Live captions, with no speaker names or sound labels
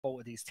both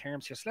of these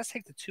terms here. So let's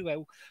take the 2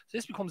 out. So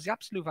this becomes the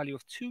absolute value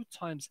of 2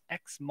 times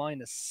x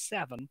minus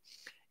 7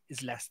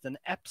 is less than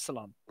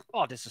epsilon.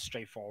 Oh, this is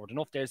straightforward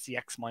enough. There's the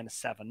x minus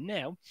 7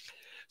 now.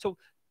 So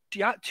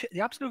the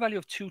absolute value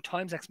of 2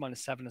 times x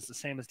minus 7 is the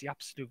same as the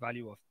absolute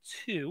value of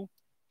 2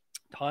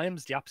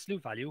 times the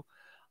absolute value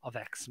of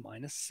x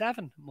minus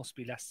 7 must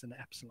be less than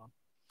epsilon.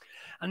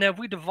 And now if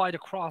we divide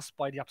across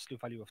by the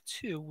absolute value of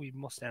 2, we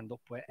must end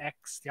up with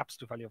x, the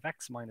absolute value of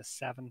x minus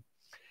 7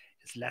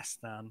 is less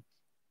than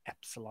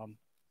epsilon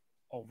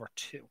over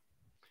 2.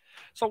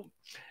 So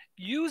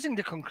using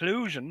the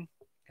conclusion,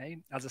 okay,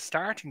 as a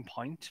starting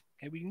point,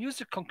 okay, we can use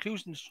the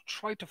conclusion to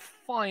try to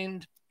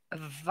find a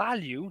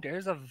value.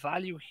 There's a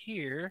value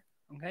here,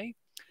 okay,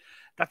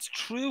 that's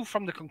true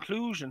from the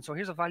conclusion. So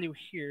here's a value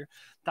here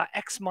that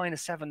x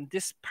minus 7,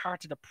 this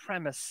part of the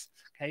premise,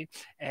 okay,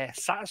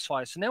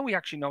 satisfies. So now we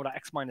actually know that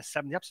x minus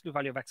 7, the absolute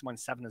value of x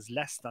minus 7 is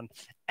less than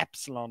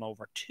epsilon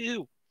over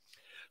 2.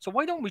 So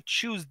why don't we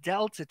choose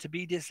delta to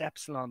be this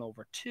epsilon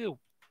over 2?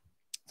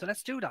 So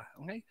let's do that,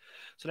 okay?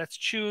 So let's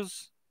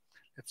choose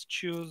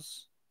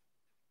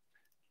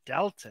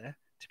delta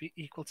to be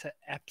equal to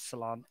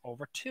epsilon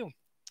over 2.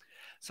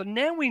 So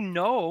now we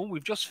know,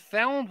 we've just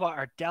found what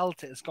our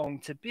delta is going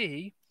to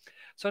be.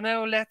 So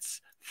now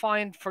let's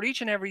find for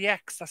each and every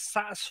x that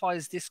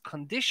satisfies this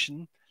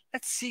condition,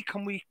 let's see,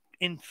 can we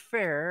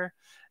infer,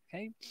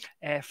 okay,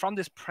 from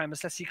this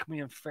premise, let's see, can we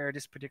infer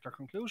this particular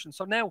conclusion.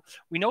 So now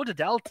we know the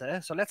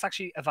delta, so let's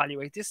actually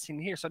evaluate this thing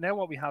here. So now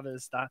what we have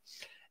is that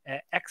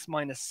x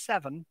minus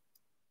 7,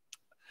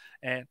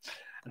 and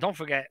don't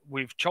forget,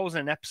 we've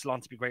chosen an epsilon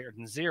to be greater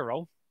than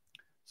 0.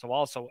 So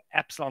also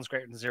epsilon is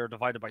greater than 0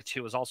 divided by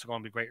 2 is also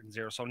going to be greater than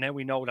 0. So now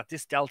we know that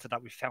this delta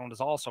that we found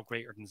is also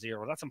greater than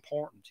 0. That's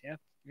important, yeah?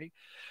 Okay.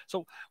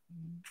 So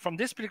from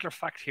this particular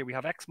fact here, we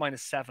have x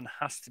minus 7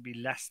 has to be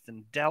less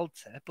than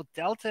delta, but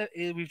delta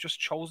we've just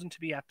chosen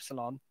to be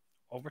epsilon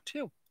over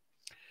 2.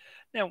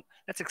 Now,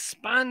 let's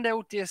expand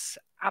out this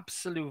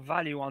absolute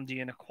value on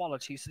the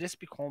inequality. So this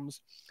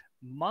becomes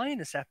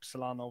minus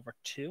epsilon over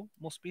 2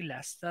 must be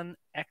less than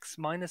x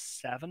minus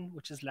 7,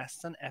 which is less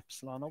than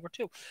epsilon over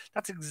 2.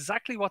 That's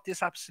exactly what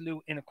this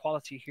absolute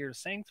inequality here is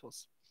saying to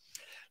us.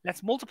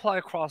 Let's multiply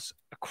across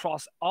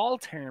all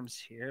terms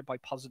here by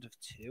positive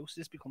 2. So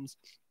this becomes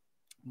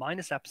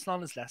minus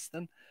epsilon is less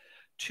than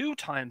 2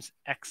 times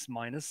x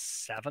minus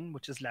 7,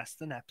 which is less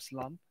than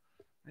epsilon.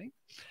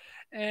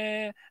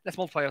 Right? Let's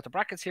multiply out the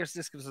brackets here. So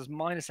this gives us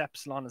minus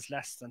epsilon is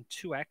less than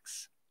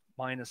 2x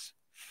minus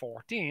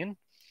 14,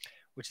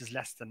 which is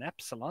less than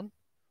epsilon.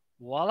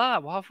 Voila,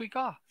 what have we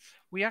got?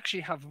 We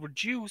actually have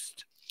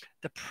reduced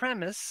the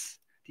premise,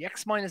 the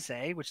x minus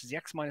a, which is the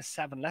x minus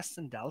 7 less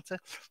than delta.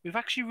 We've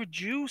actually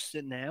reduced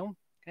it now,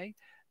 okay,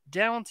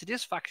 down to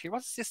this fact here.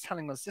 What's this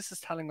telling us? This is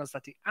telling us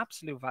that the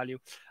absolute value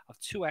of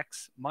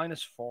 2x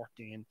minus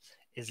 14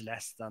 is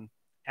less than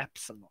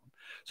epsilon.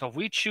 So if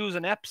we choose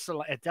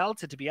a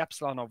delta to be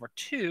epsilon over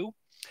 2,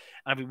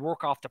 and we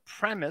work off the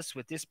premise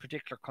with this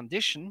particular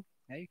condition,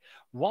 okay,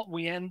 what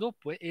we end up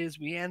with is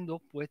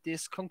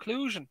this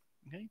conclusion,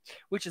 okay,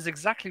 which is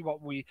exactly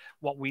what we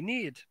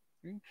need,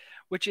 okay,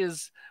 which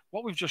is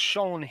what we've just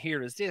shown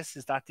here is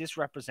that this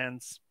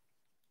represents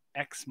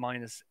x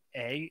minus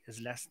a is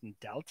less than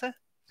delta,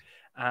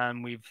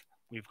 and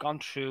we've gone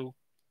through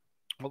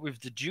what we've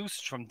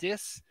deduced from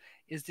this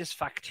is this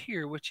fact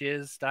here, which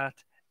is that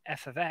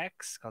f of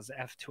x, because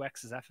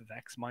f2x is f of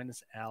x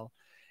minus L,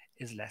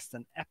 is less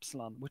than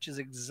epsilon, which is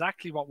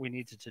exactly what we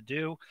needed to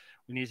do.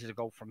 We needed to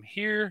go from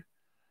here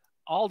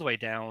all the way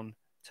down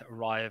to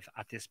arrive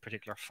at this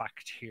particular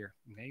fact here.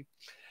 Okay,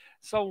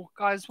 so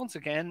guys, once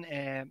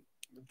again,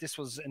 this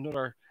was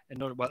another.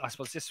 Well, I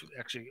suppose this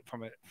actually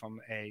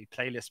from a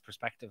playlist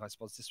perspective, I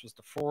suppose this was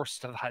the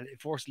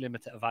first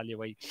limit to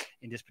evaluate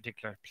in this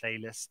particular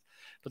playlist.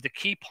 But the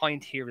key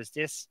point here is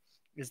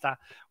that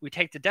we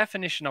take the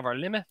definition of our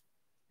limit.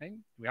 Okay?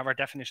 We have our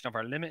definition of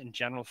our limit in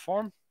general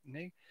form.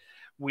 Okay?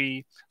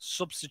 We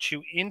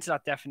substitute into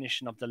that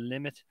definition of the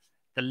limit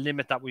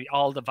that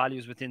all the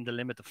values within the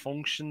limit, the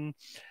function,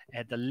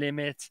 the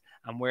limit,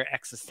 and where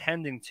x is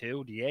tending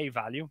to, the a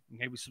value.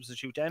 Okay, we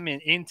substitute them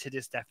into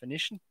this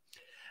definition.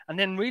 And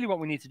then really what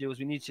we need to do is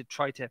we need to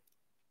try to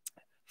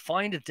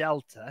find a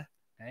delta,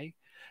 okay,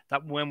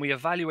 that when we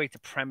evaluate the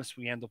premise,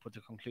 we end up with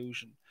the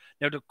conclusion.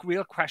 Now, the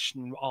real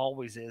question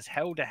always is,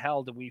 how the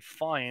hell do we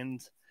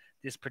find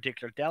this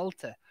particular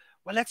delta?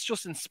 Well, let's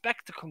just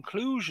inspect the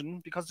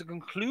conclusion, because the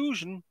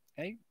conclusion,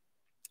 okay,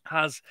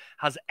 has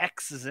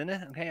x's in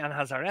it, okay, and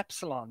has our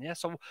epsilon. Yeah,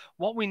 so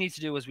what we need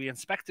to do is we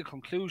inspect the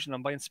conclusion,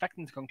 and by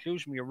inspecting the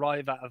conclusion we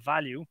arrive at a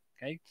value.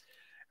 Okay,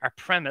 our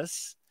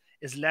premise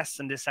is less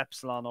than this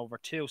epsilon over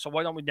 2. So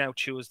why don't we now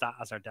choose that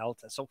as our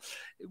delta? So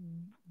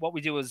what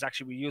we do is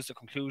actually we use the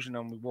conclusion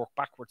and we work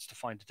backwards to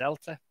find the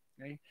delta.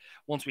 Okay,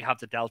 once we have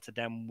the delta,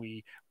 then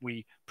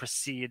we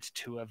proceed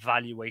to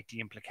evaluate the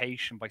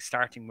implication by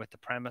starting with the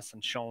premise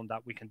and showing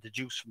that we can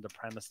deduce from the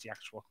premise the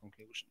actual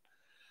conclusion.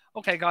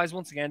 Okay, guys,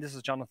 once again, this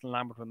is Jonathan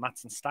Lambert with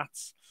Maths and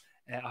Stats.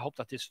 I hope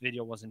that this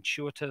video was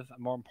intuitive,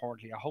 and more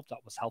importantly, I hope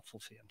that was helpful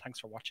for you. And thanks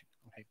for watching.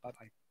 Okay,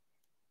 bye-bye.